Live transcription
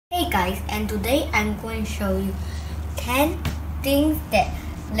guys, and today I'm going to show you 10 things that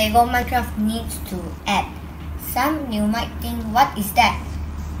Lego Minecraft needs to add. Some you might think, what is that?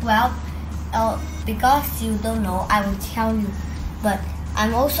 Well, because you don't know, I will tell you. But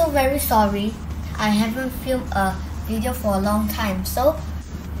I'm also very sorry, I haven't filmed a video for a long time. So,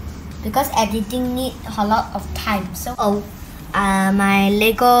 because editing needs a lot of time. So, my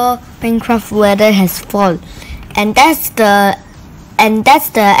Lego Minecraft weather has fallen, and that's the end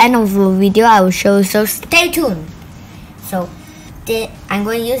of the video I will show. So stay tuned. So, I'm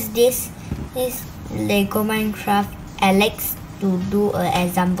going to use this Lego Minecraft Alex to do an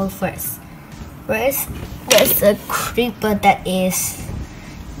example first. First, there's a creeper that is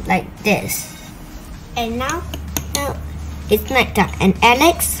like this, and now it's nighttime, and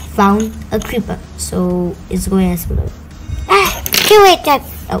Alex found a creeper, so it's going to explode. Kill it!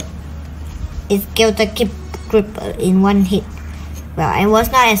 Oh, it killed the creeper in one hit. Well, I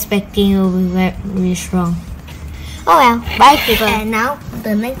was not expecting it would be very strong. Oh well, bye creeper. And now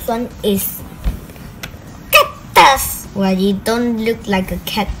the next one is cactus. Well, it don't look like a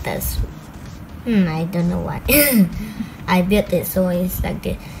cactus. I don't know why. I built it so it's like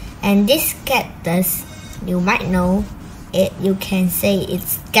this. And this cactus, you might know it. You can say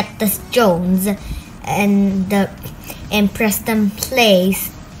it's Cactus Jones, and Preston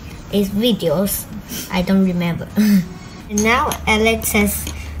plays his videos. I don't remember. And now Alex has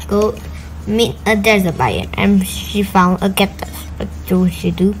go meet a desert buyer, and she found a cactus. What do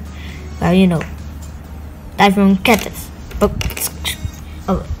she do? Well, you know, die from cactus. Oh,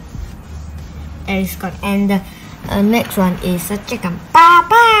 there is gone. And the next one is a chicken. A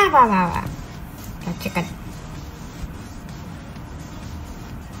chicken.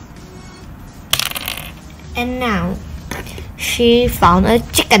 And now she found a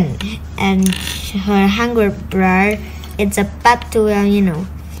chicken, and her hunger bar is about to,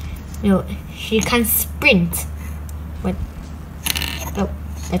 she can't sprint. But oh,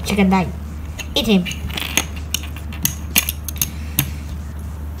 the chicken died. Eat him.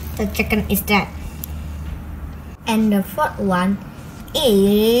 The chicken is dead. And the fourth one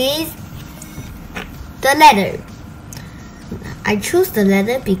is the ladder. I chose the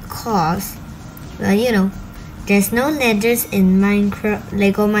ladder because, well, there's no ladders in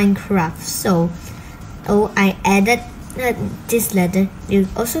Lego Minecraft, so I added this ladder. You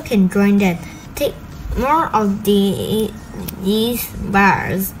also can join that. Take more of these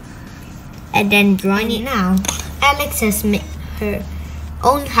bars and then join it. Now Alex has made her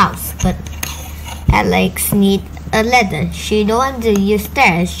own house, but Alex needs a ladder. She don't want to use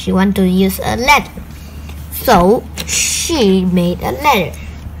stairs, she want to use a ladder, so she made a ladder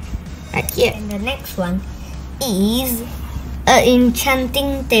right here. And the next one is an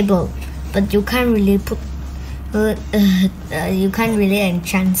enchanting table, but you can't really put you can't really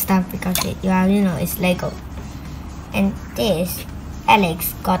enchant stuff because it's Lego. And this,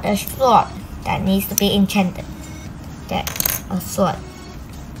 Alex got a sword that needs to be enchanted. That's a sword.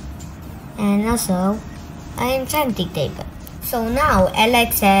 And also an enchanting table. So now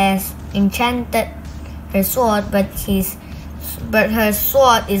Alex has enchanted her sword, but her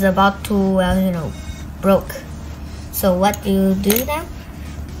sword is about to broke. So what do you do now?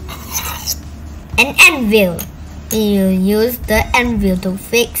 An anvil. You use the anvil to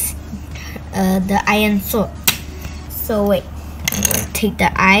fix the iron sword. So wait, I'm going to take the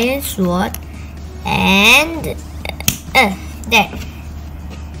iron sword and there.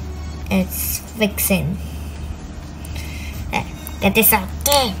 It's fixing. Get this out.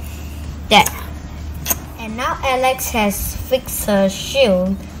 There. And now Alex has fixed her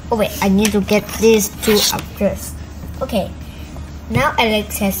shield. Oh wait, I need to get these two up first. Okay, now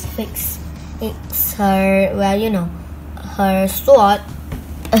Alex has fixed her, her sword.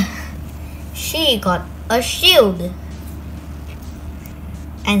 She got a shield,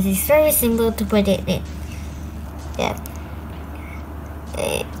 and it's very simple to put it in. Yeah.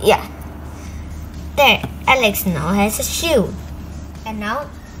 There, Alex now has a shield. And now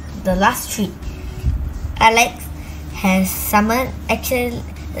the last three. Alex has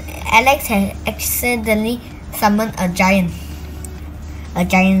accidentally summoned a giant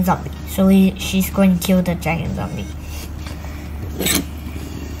zombie. So she's going to kill the giant zombie.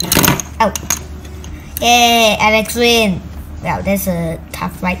 Oh, yay! Alex win. Well, that's a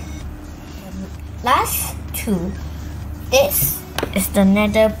tough fight. Last two. This is the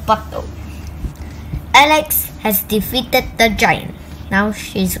nether portal. Alex has defeated the giant. Now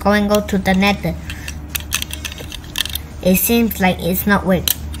she's going to go to the nether. It seems like it's not working.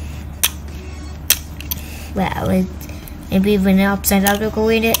 Well, maybe when it's upside down, we'll go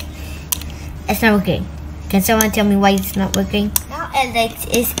with it. It's not working. Can someone tell me why it's not working? Now Alex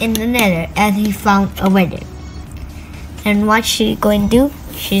is in the nether and he found a wither. And what she's going to do?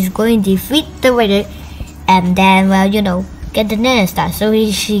 She's going to defeat the wither and then, well, you know, get the nether star so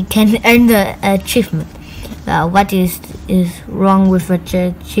she can earn the achievement. Well, what is wrong with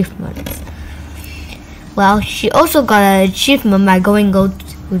the achievements? Well, she also got an achievement by go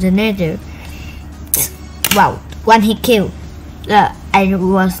to the nether. Wow, one hit kill. I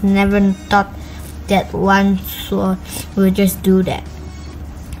was never thought that one sword will just do that.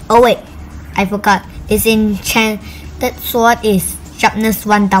 Oh wait, I forgot. It's enchanted sword is sharpness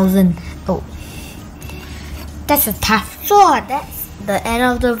 1000. Oh, that's a tough sword. That's the end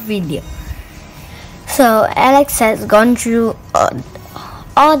of the video. So Alex has gone through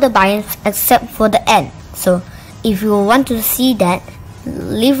all the biomes except for the end. So if you want to see that,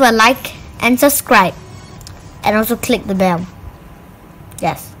 leave a like and subscribe, and also click the bell.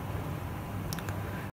 Yes.